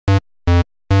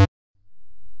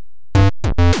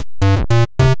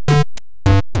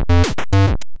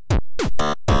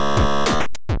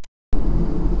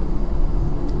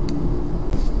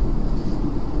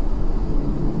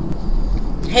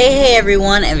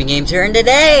everyone, evangames here, and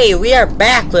today we are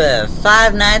back with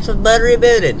 5 Nights with Bud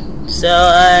Rebooted. So,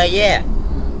 yeah.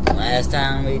 Last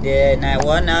time we did night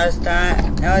 1, now it's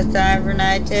time for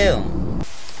night 2.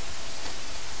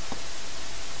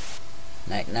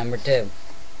 Night number 2.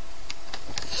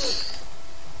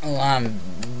 Oh, I'm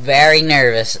very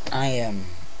nervous. I am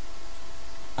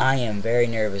very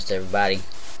nervous, everybody.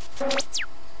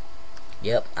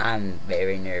 Yep, I'm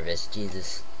very nervous.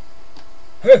 Jesus.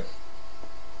 Huh.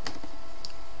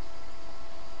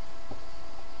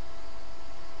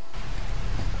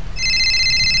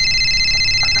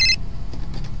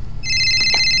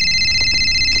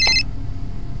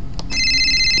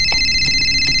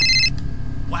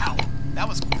 Wow, that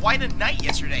was quite a night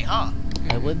yesterday, huh?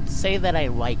 I wouldn't say that I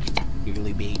liked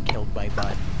nearly being killed by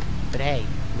Bud, but hey,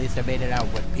 at least I made it out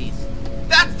in one piece.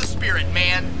 That's the spirit,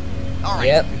 man! Alright,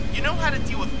 Yep. You know how to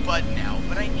deal with Bud now,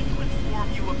 but I need to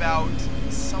inform you about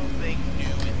something new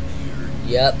in there.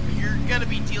 Yep. You're gonna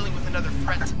be dealing with another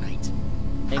threat tonight.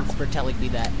 Thanks for telling me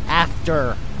that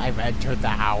after I've entered the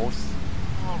house.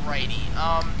 Alrighty,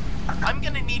 I'm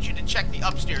gonna need you to check the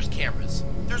upstairs cameras.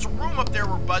 There's a room up there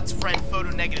where Bud's friend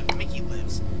photo-negative Mickey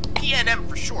lives. P.N.M.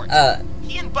 for short.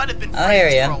 He and Bud have been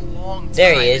friends for a long time.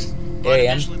 There he is. Bud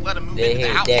eventually let him move into the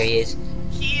house. There he is.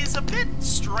 He's a bit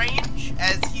strange,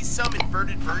 as he's some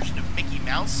inverted version of Mickey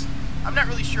Mouse. I'm not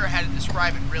really sure how to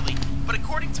describe it, really, but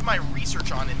according to my research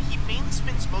on him, he mainly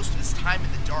spends most of his time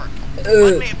in the dark.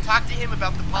 Bud may have talked to him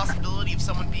about the possibility of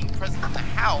someone being present in the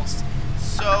house,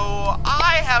 so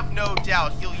I have no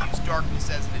doubt he'll use darkness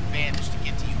as an advantage to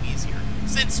get to you easier,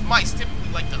 since mice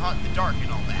typically like to hunt in the dark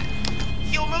and all that.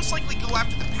 He'll most likely go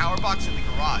after the power box in the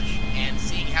garage, and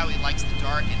seeing how he likes the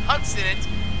dark and hunts in it,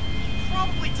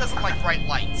 probably doesn't like bright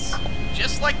lights.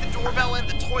 Just like the doorbell and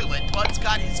the toilet, Bud's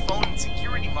got his phone and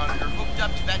security monitor hooked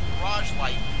up to that garage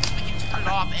light so we can turn it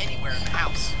off anywhere in the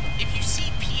house. If you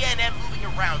see P.N.M. moving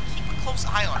around, keep a close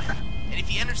eye on him. And if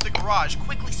he enters the garage,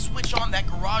 quickly switch on that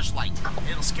garage light, and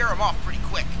it'll scare him off pretty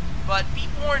quick. But be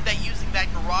warned that using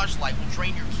that garage light will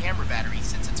drain your camera battery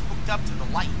since it's hooked up to the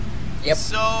light. Yep.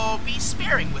 So be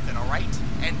sparing with it, alright?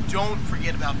 And don't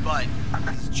forget about Bud.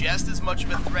 He's just as much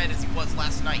of a threat as he was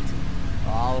last night.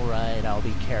 Alright, I'll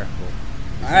be careful.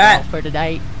 Alright. For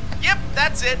tonight. Yep,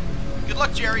 that's it. Good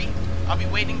luck, Jerry. I'll be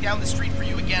waiting down the street for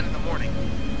you again in the morning.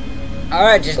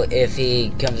 Alright, just if he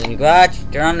comes in the garage,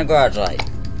 turn on the garage light.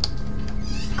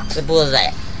 Simple as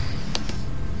that.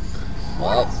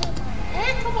 Well.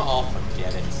 Hey, come on,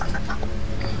 forget it.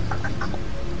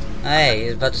 Hey, he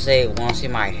was about to say, wanna see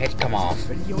my head come off.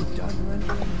 Video done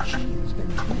rendering machine. It's been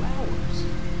 2 hours.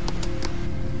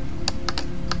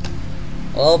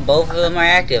 Well, both of them are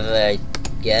active, I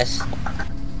guess.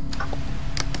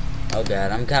 Oh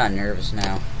god, I'm kinda nervous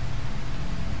now.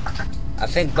 I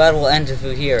think Bud will enter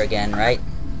through here again, right?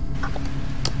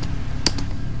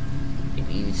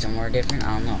 Maybe somewhere different?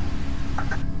 I don't know.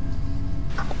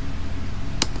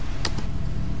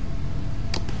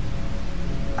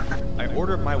 I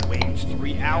ordered my wings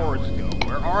 3 hours ago.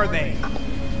 Where are they?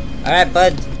 Alright,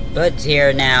 Bud's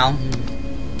here now.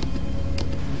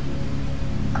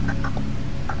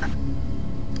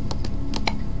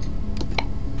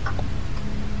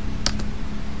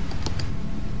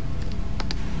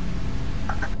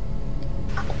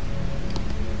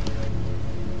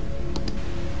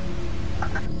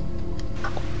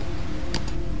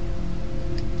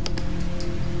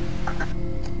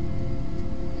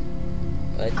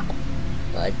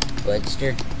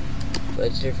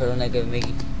 Budster, photo-negative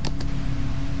Mickey.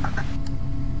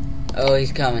 Oh,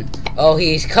 he's coming. Oh,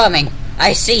 he's coming!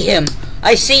 I see him!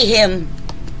 I see him!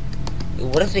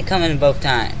 What if they come in both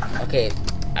times? Okay,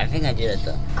 I think I did it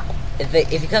though. If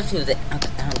he comes through the... I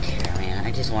don't care, man.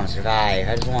 I just want to survive.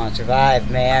 I just want to survive,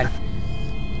 man.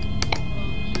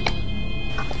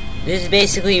 This is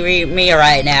basically me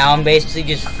right now. I'm basically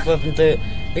just flipping through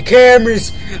the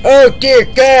cameras. Oh dear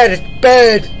God, it's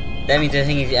bad. That means I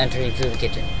think he's entering through the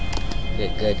kitchen.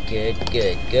 Good.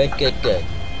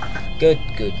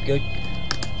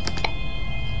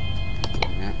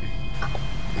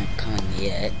 Not coming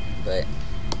yet, but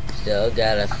still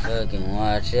gotta fucking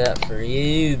watch out for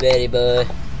you, Betty boy.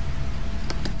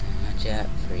 Watch out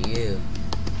for you.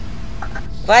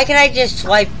 Why can't I just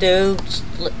swipe through?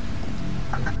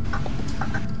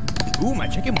 Ooh, my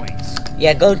chicken wings.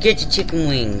 Yeah, go get your chicken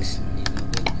wings.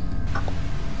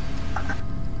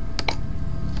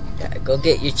 Yeah, go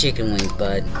get your chicken wings,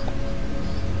 bud.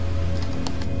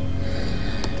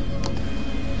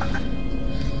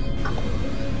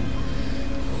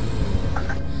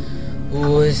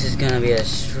 Ooh, this is gonna be a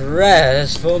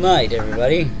stressful night,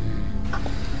 everybody.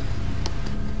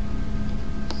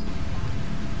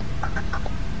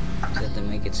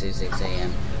 make it to 6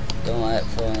 a.m. Don't let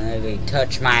anybody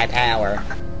touch my power.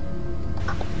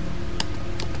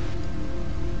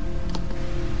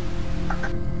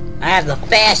 I have the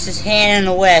fastest hand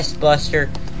in the West, Buster.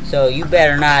 So you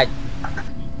better not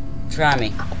try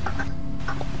me.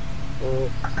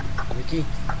 Oh, Ricky.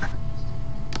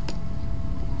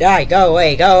 Die, go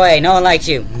away, no one likes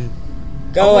you.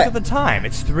 Go away. Look at the time,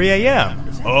 it's 3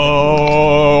 a.m.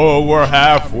 Oh, we're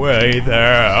halfway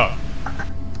there.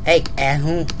 Hey,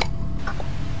 who?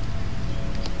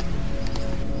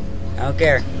 I don't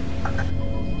care.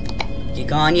 You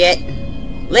gone yet?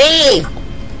 Leave!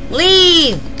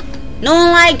 Leave! No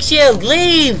one likes you!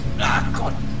 Leave! Ah,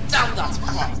 god damn, that's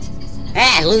right.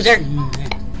 Ah, loser!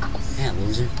 Ah,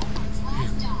 loser.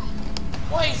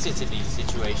 Why is it in these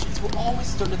situations we're always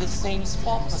stuck in the same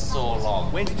spot for so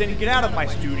long? Winston, get out of my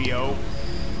studio.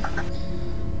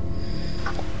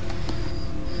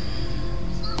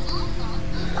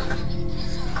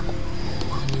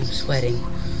 I'm sweating.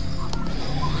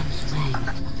 I'm sweating.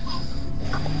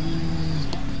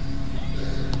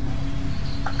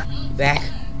 You back?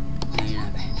 No, you're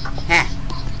not back. Ha!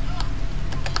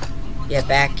 Get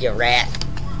back, you rat.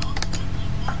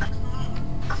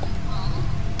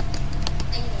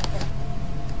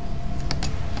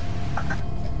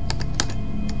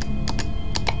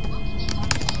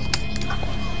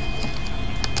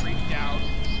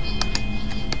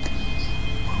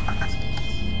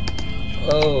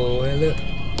 Oh, hello.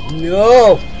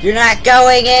 No! You're not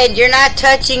going in! You're not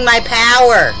touching my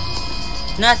power!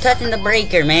 You're not touching the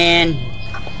breaker, man.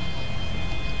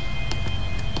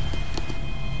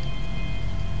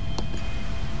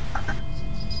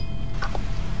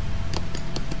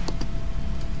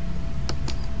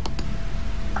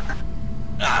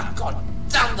 Ah, god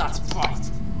damn, that's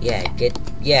right.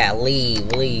 Yeah,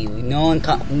 leave. No one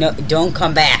don't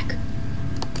come back.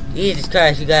 Jesus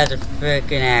Christ, you guys are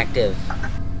freaking active.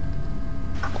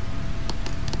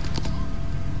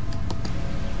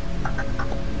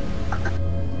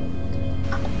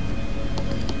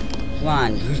 Come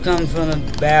on, who's coming from the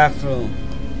bathroom?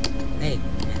 Hey.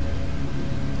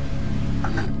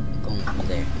 I'm not going over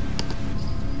there.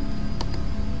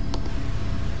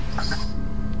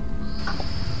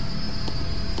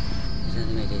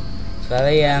 Doesn't make it. 5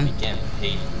 a.m. I'm getting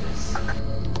paid for this.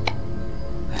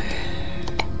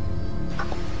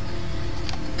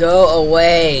 Go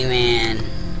away, man.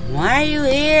 Why are you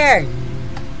here?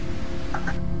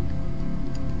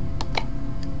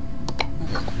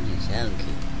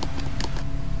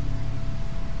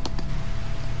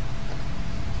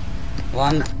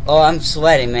 Well, I'm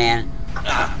sweating, man.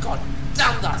 Ah, god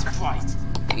damn, that's right.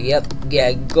 Yep,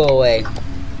 yeah, go away.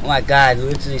 Oh my god,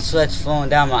 literally sweat's flowing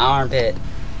down my armpit.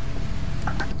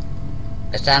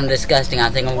 That sounded disgusting. I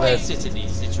think I'm Why gonna... is it in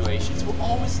these situations we're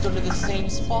always stuck in the same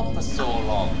spot for so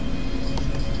long?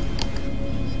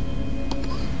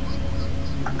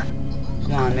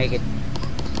 Come on, make it.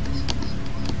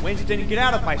 Winston, get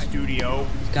out of my studio.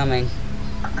 It's coming.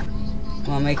 Come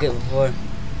on, make it before...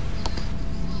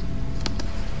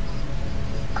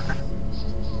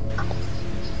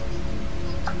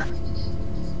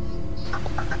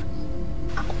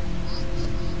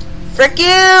 Frick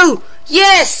you!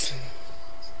 Yes!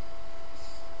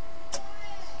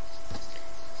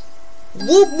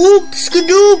 Whoop whoop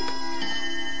skadoop!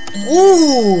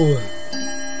 Ooh!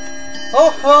 Ho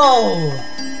ho!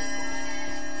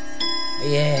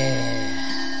 Yeah.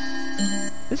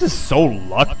 This is so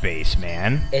luck-based,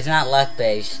 man. It's not luck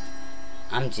based.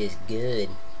 I'm just good.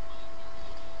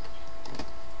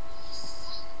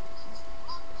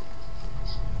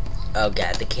 Oh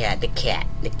god, the cat. Let's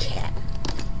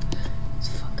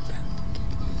fuck about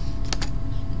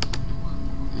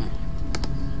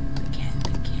the cat.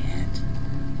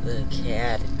 The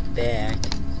cat is back.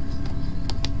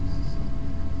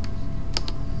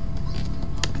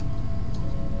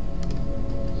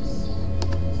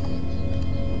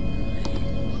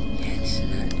 It's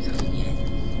not done yet.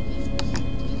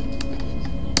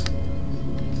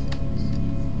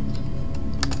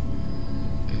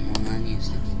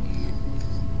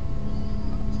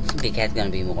 The cat's gonna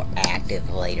be more active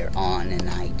later on in the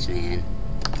nights, man.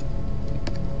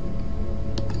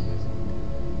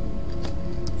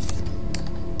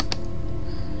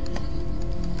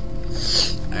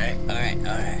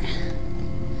 Alright.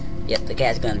 Yep, the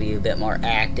cat's gonna be a bit more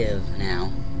active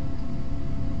now.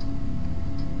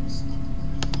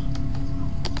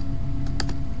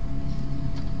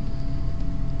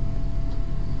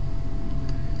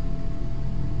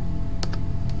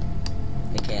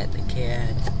 The cat.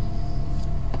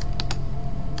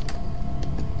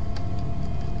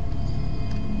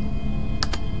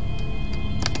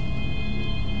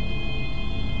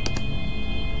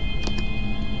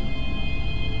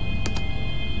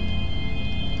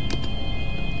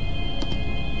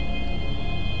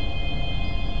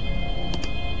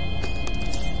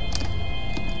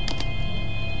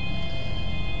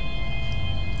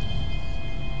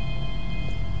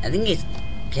 I think his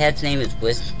cat's name is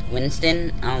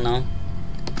Winston. I don't know.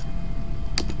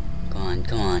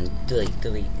 Come on, delete.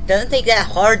 It doesn't take that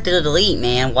hard to delete,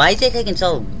 man. Why is it taking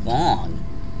so long?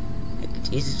 Like,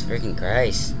 Jesus freaking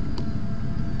Christ.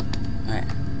 Alright.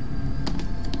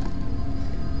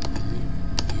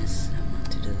 Yes, I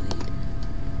want to delete.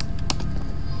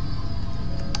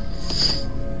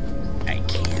 I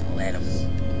can't let him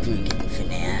freaking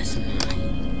finesse mine.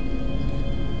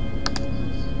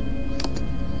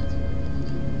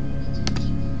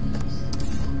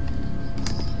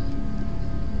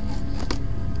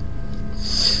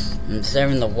 I'm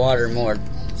serving the water more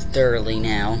thoroughly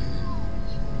now.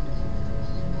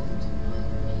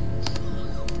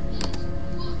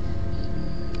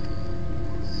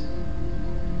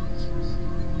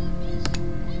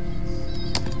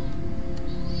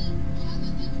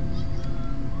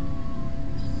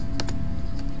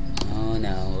 Oh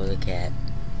no, the cat.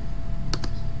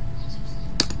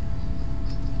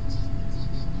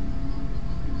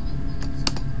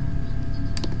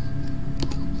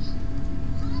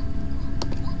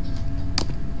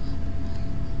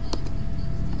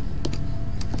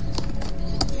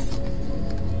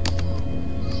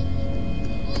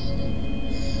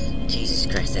 Jesus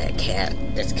Christ, that cat.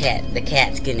 The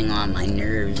cat's getting on my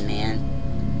nerves, man.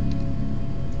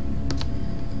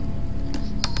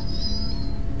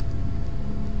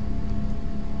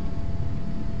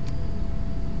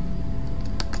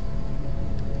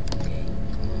 Okay,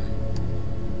 come on.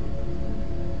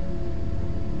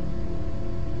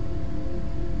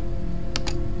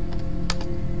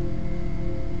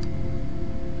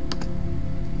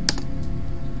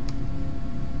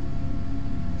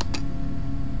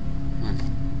 Come on.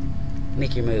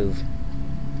 Make your move.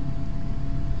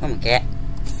 Come on, cat.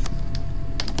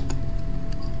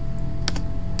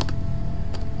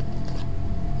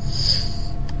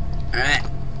 Alright.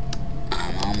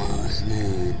 I'm almost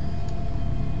done.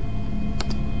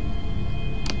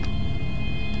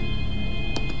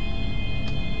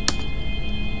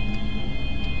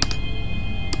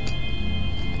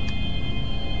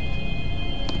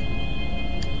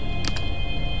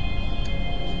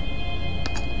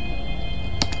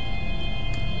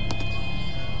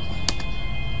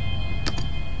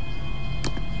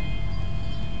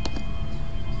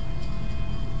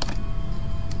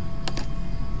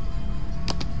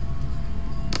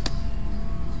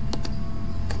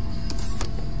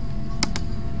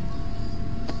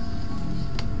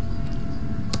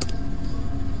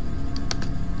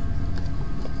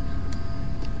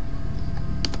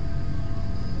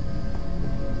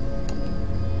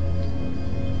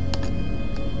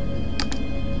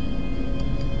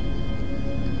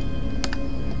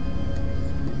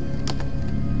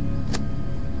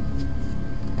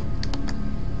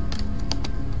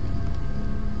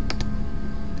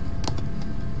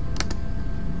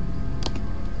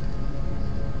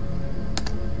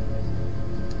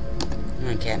 Come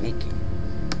on, cat, make it.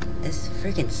 This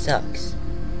freaking sucks.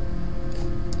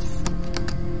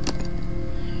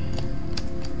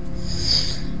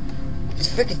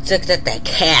 This freaking sucks that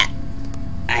cat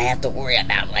I have to worry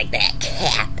about, like that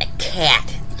cat. The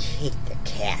cat. I hate the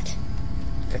cat.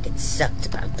 Freaking sucks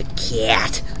about the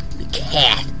cat. The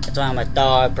cat. That's why I'm a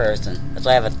dog person. That's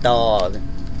why I have a dog.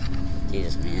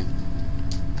 Jesus, man.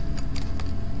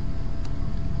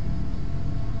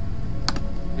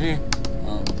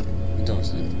 Well, it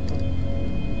doesn't.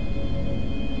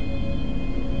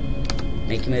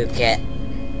 Make your move, cat.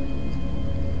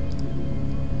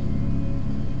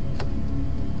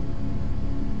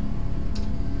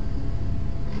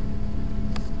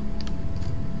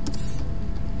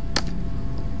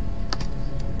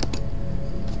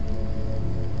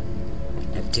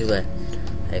 I have two left.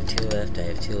 I have two left. I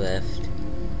have two left.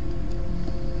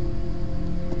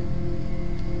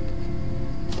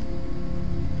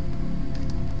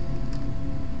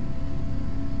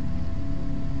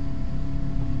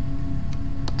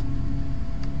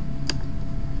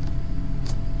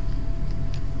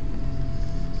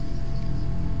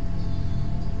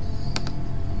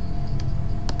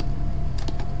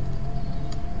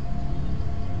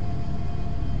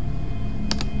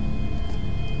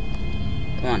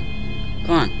 Come on.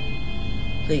 Come on.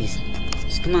 Please.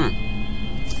 Just come on.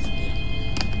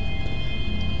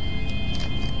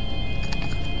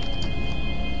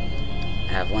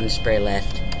 I have one spray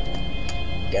left.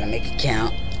 Gotta make it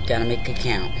count. Gotta make it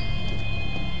count.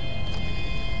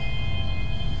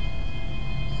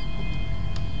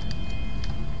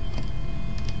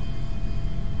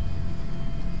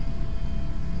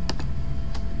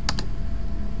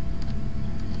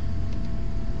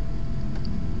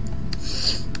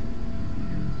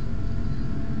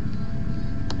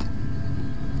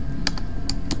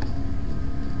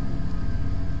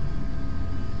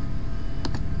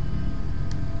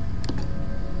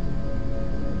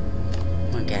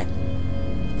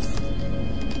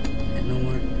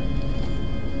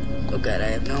 Oh god, I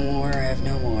have no more.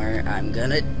 I'm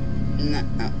gonna...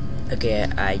 No. Okay,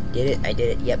 I did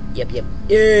it. Yep.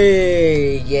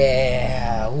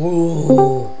 Yeah.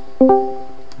 Woo.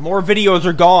 More videos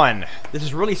are gone. This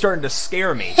is really starting to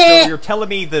scare me. So you're telling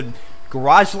me the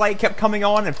garage light kept coming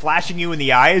on and flashing you in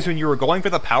the eyes when you were going for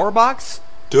the power box?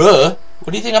 Duh!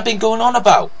 What do you think I've been going on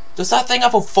about? Does that thing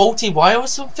have a faulty wire or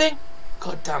something?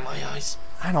 God damn my eyes.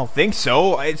 I don't think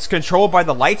so. It's controlled by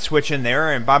the light switch in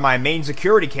there and by my main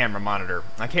security camera monitor.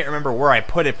 I can't remember where I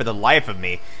put it for the life of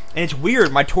me. And it's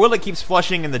weird, my toilet keeps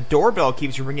flushing and the doorbell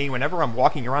keeps ringing whenever I'm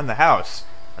walking around the house.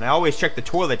 And I always check the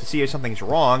toilet to see if something's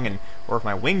wrong or if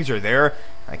my wings are there.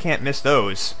 I can't miss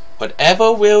those.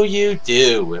 Whatever will you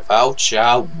do without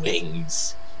your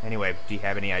wings? Anyway, do you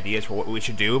have any ideas for what we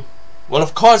should do? Well,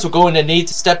 of course we're going to need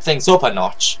to step things up a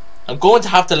notch. I'm going to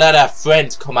have to let our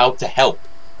friends come out to help.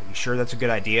 Are you sure that's a good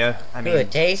idea? I mean,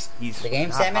 Good taste. he's The game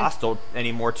not salmon? hostile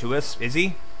anymore to us, is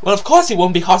he? Well, of course he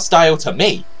won't be hostile to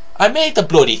me. I made the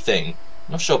bloody thing.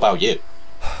 Not sure about you.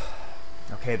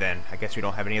 Okay then, I guess we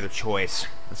don't have any other choice.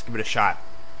 Let's give it a shot.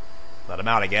 Let him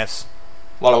out, I guess.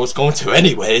 Well, I was going to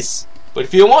anyways. But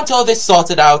if you want all this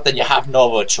sorted out, then you have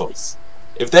no other choice.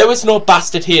 If there is no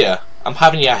bastard here, I'm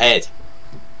having your head.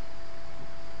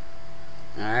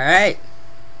 Alright.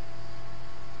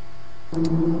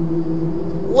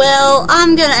 Well,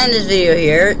 I'm gonna end this video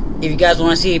here. If you guys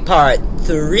want to see part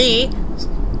 3,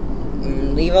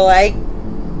 leave a like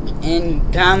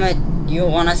and comment you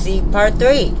want to see part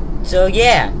 3. So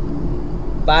yeah.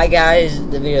 Bye guys,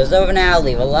 the video's over now.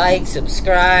 Leave a like,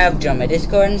 subscribe, join my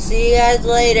Discord, and see you guys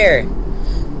later.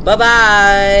 Bye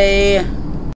bye.